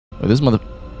Wait, this mother.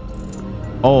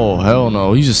 Oh hell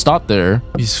no! He just stopped there.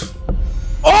 He's.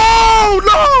 Oh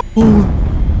no!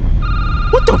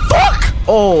 What the fuck?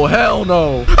 Oh hell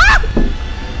no!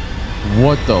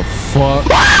 What the fuck?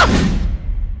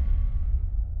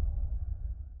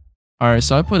 Alright,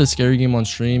 so I put a scary game on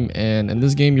stream, and in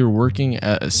this game you're working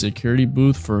at a security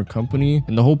booth for a company,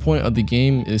 and the whole point of the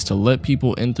game is to let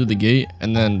people in through the gate,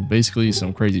 and then basically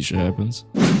some crazy shit happens.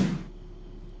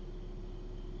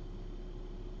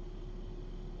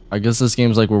 I guess this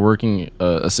game's like we're working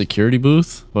a security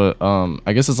booth, but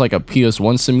I guess it's like a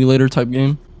PS1 simulator type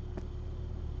game.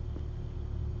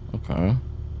 Okay.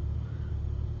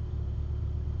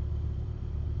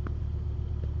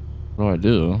 What do I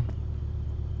do?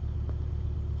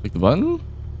 Click the button?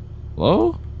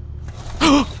 Hello?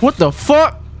 What the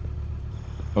fuck?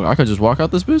 Oh, I could just walk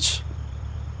out this bitch?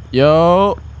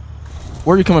 Yo.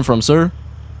 Where are you coming from, sir?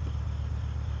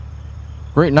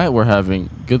 Great night we're having.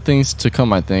 Good things to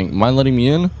come, I think. Mind letting me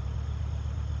in?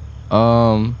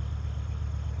 Yeah,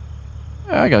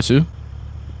 I got you.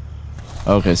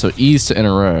 Okay, so E's to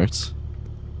interact.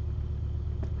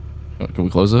 Can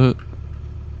we close it?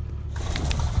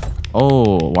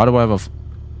 Oh, why do I have a...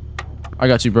 I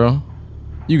got you, bro.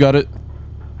 You got it.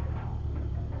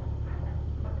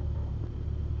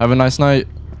 Have a nice night.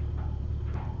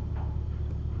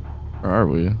 Where are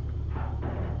we?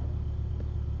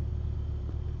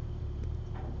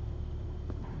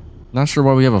 Not sure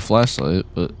why we have a flashlight,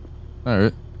 but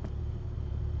alright.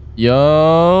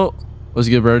 Yo, what's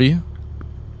good, Brody?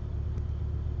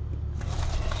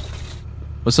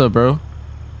 What's up, bro?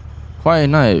 Quiet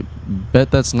night.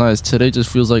 Bet that's nice. Today just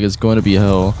feels like it's going to be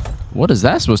hell. What is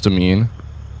that supposed to mean?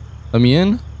 Let me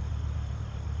in?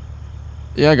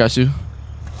 Yeah, I got you.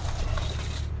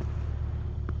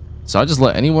 So I just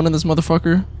let anyone in this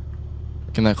motherfucker?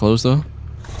 Can that close though?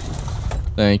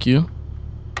 Thank you.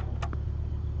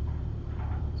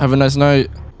 Have a nice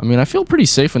night. I mean, I feel pretty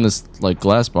safe in this like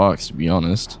glass box, to be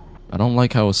honest. I don't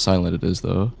like how silent it is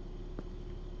though.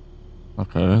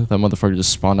 Okay, that motherfucker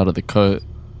just spawned out of the cut.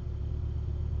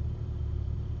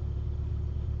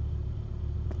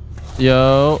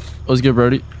 Yo, what's good,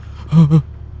 Brody?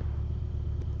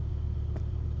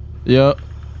 Yeah.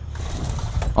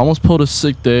 Almost pulled a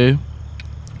sick day.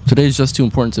 Today's just too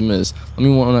important to miss. Let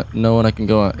me know when I can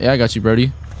go on. Yeah, I got you,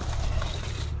 Brody.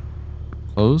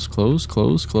 Close, close,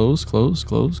 close, close, close,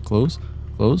 close, close,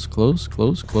 close, close,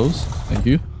 close, close. Thank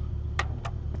you.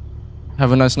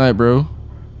 Have a nice night, bro.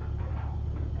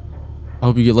 I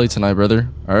hope you get late tonight, brother.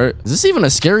 All right. Is this even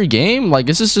a scary game? Like,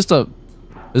 is this just a...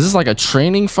 Is this like a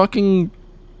training fucking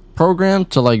program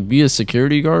to like be a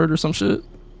security guard or some shit?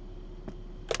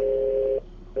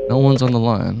 No one's on the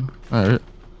line. Alright.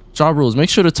 Job rules. Make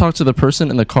sure to talk to the person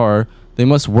in the car. They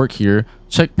must work here.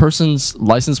 Check person's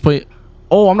license plate.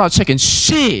 Oh, I'm not checking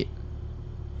shit!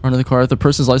 Front of the car. If the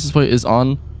person's license plate is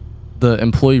on the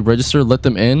employee register, let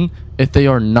them in. If they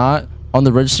are not on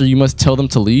the register, you must tell them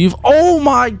to leave. Oh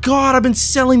my god, I've been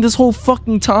selling this whole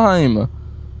fucking time.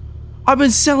 I've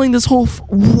been selling this whole...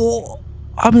 Whoa.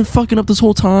 I've been fucking up this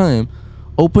whole time.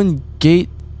 Open gate.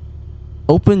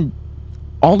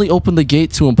 Only open the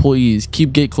gate to employees.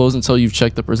 Keep gate closed until you've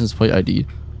checked the person's plate ID.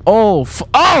 Oh.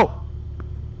 Oh!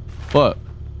 What?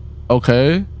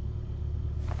 Okay.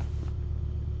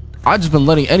 I just been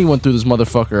letting anyone through this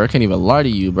motherfucker. I can't even lie to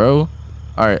you, bro.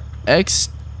 Alright.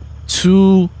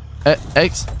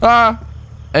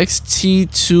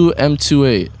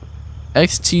 XT2M28.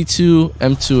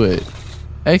 XT2M28.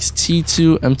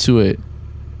 XT2M28.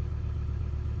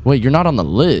 Wait, you're not on the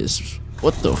list.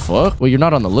 What the fuck? Wait, you're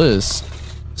not on the list.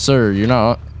 Sir, you're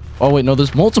not. Oh, wait, no,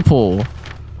 there's multiple.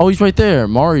 Oh, he's right there.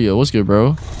 Mario, what's good,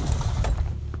 bro?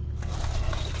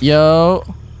 Yo.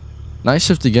 Night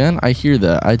shift again? I hear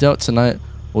that. I doubt tonight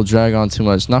will drag on too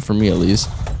much. Not for me, at least.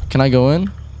 Can I go in?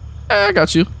 I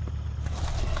got you.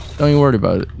 Don't even worry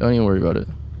about it. Don't even worry about it.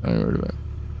 Don't even worry about it.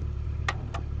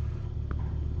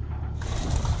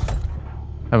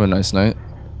 Have a nice night.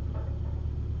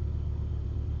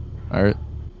 Alright.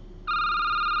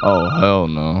 Oh, hell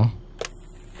no.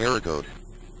 Error code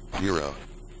 0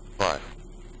 5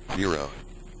 0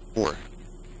 4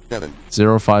 7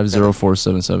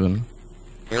 050477.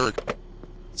 Error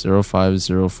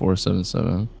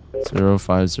 050477.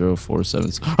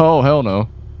 050477. Oh, hell no.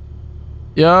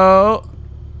 Yo.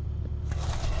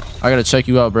 I gotta check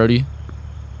you out, Brody.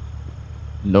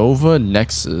 Nova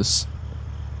Nexus.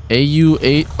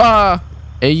 AU8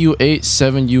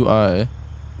 AU87UI.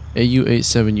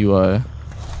 AU87UI.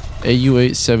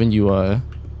 AU87UI.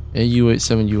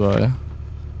 AU87UI.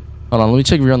 Hold on, let me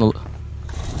check if you're on the...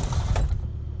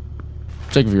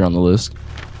 Check if you're on the list.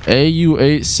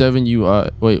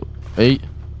 AU87UI. Wait, 8.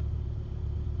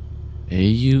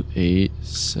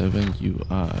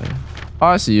 AU87UI. Oh,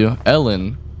 I see you.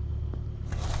 Ellen.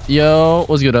 Yo,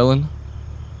 what's good, Ellen?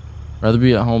 Rather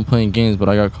be at home playing games, but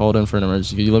I got called in for an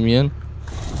emergency. Could you let me in?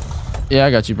 Yeah,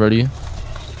 I got you, birdie.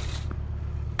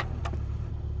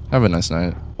 Have a nice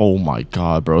night. Oh my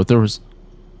god, bro. If there was...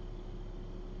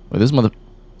 Wait, this mother...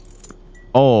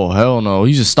 Oh, hell no.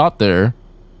 He just stopped there.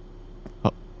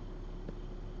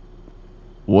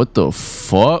 What the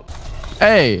fuck?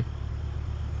 Hey!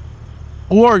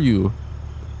 Who are you?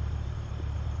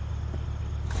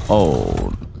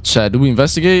 Oh, Chad, do we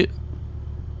investigate?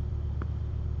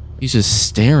 He's just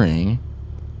staring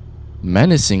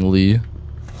menacingly.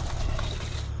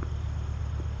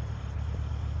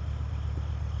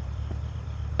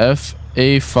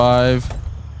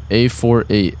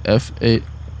 FA5A48.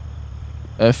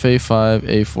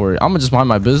 FA5A48. I'm gonna just mind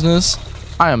my business.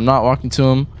 I am not walking to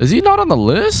him. Is he not on the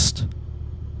list?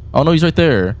 Oh no, he's right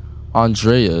there.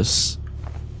 Andreas.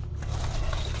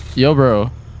 Yo, bro.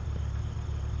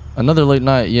 Another late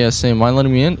night. Yeah, same. Mind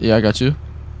letting me in? Yeah, I got you.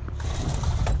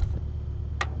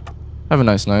 Have a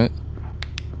nice night.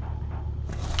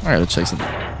 I gotta check something.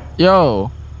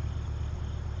 Yo.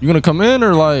 You gonna come in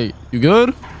or like, you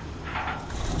good?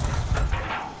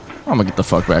 I'm gonna get the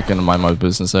fuck back in and mind my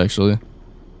business, actually.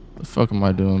 The fuck am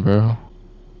I doing, bro?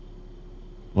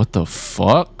 What the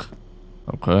fuck?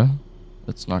 Okay.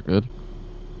 That's not good.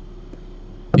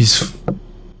 He's...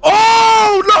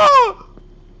 Oh, no!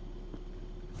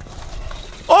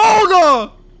 Oh,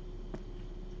 no!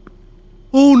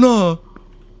 Oh, no!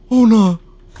 Oh, no!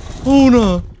 Oh,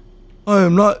 no! I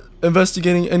am not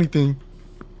investigating anything.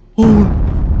 Oh...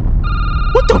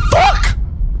 What the fuck?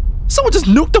 Someone just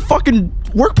nuked the fucking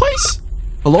workplace?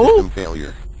 Hello? System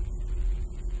failure.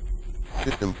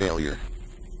 System failure.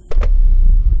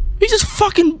 He just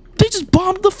fucking... They just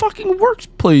bombed the fucking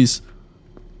workplace.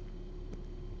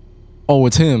 Oh,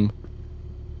 it's him.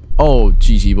 Oh,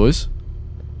 GG, boys.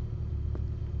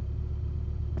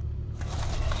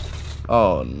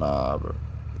 Oh, nah, bro.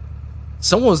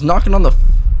 Someone was knocking on the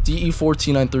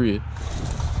DE1493.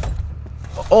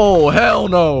 Oh, hell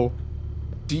no.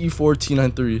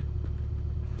 DE1493.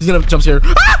 He's gonna jump scare.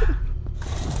 Ah!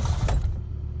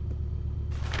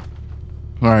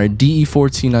 Alright,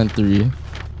 DE1493.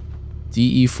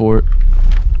 DE4.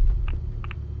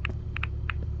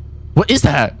 What is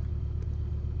that?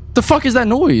 The fuck is that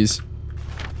noise?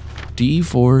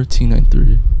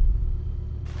 DE1493.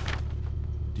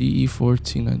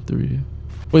 DE1493.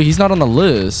 Wait, he's not on the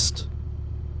list.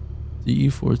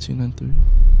 DE1493.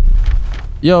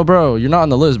 Yo, bro, you're not on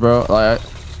the list, bro. Like,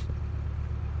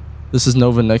 this is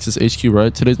Nova Nexus HQ,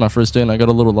 right? Today's my first day and I got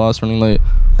a little lost running late.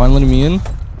 Mind letting me in?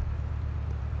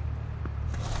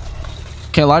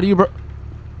 Can't lie to you, bro.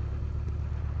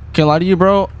 Can't lie to you,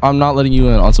 bro. I'm not letting you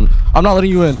in on some... I'm not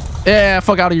letting you in. Yeah,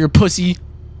 fuck out of here, pussy.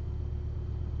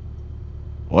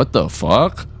 What the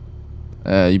fuck?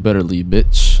 You better leave,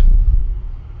 bitch.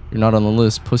 You're not on the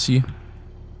list, pussy.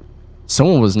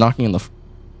 Someone was knocking on the...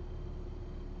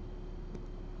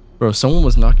 Bro, someone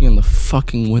was knocking on the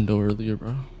fucking window earlier,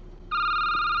 bro.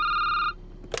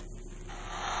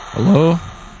 Hello?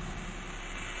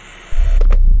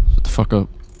 Shut the fuck up.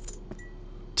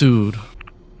 Dude.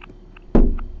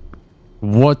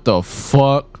 What the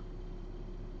fuck?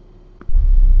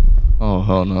 Oh,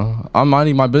 hell no. I'm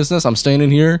minding my business. I'm staying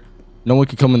in here. No one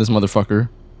can come in this motherfucker.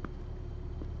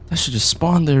 That should just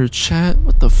spawn there, chat.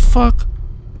 What the fuck?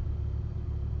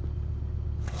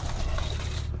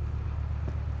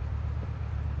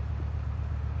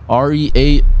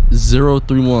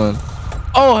 RE8031.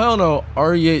 Oh, hell no.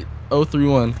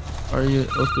 RE8031.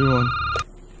 RE8031.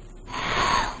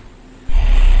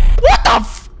 What the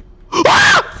f...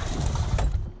 Ah!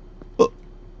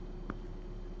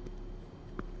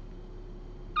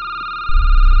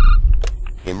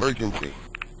 Emergency.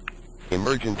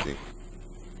 Emergency.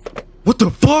 What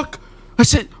the fuck? I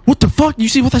said, what the fuck? You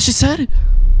see what that shit said?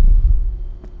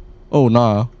 Oh,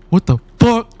 nah. What the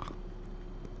fuck?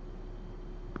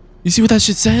 You see what that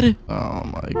shit said? Oh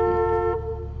my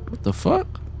god. What the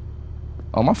fuck?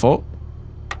 Oh, my fault.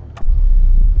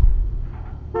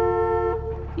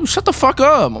 Dude, shut the fuck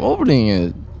up. I'm opening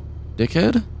it,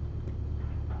 dickhead.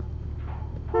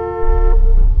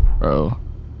 Bro,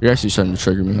 you're actually starting to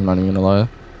trigger me. I'm not even gonna lie.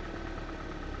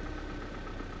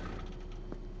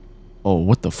 Oh,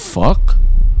 what the fuck?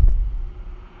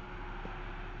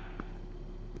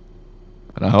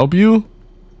 Can I help you?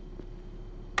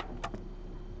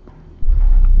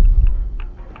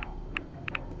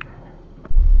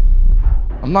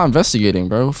 I'm not investigating,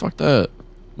 bro. Fuck that.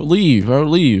 Leave, bro.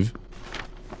 Leave.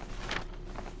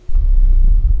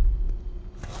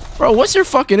 Bro, what's your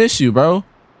fucking issue, bro?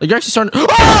 Like, you're actually starting.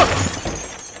 Ah!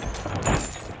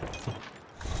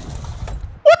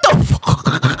 What the fuck?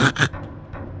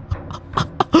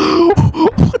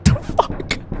 What the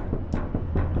fuck?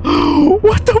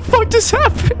 What the fuck just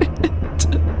happened?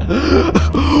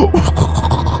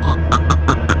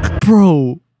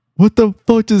 Bro, what the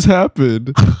fuck just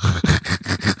happened?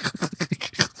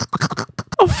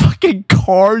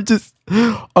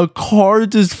 A car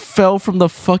just fell from the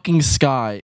fucking sky.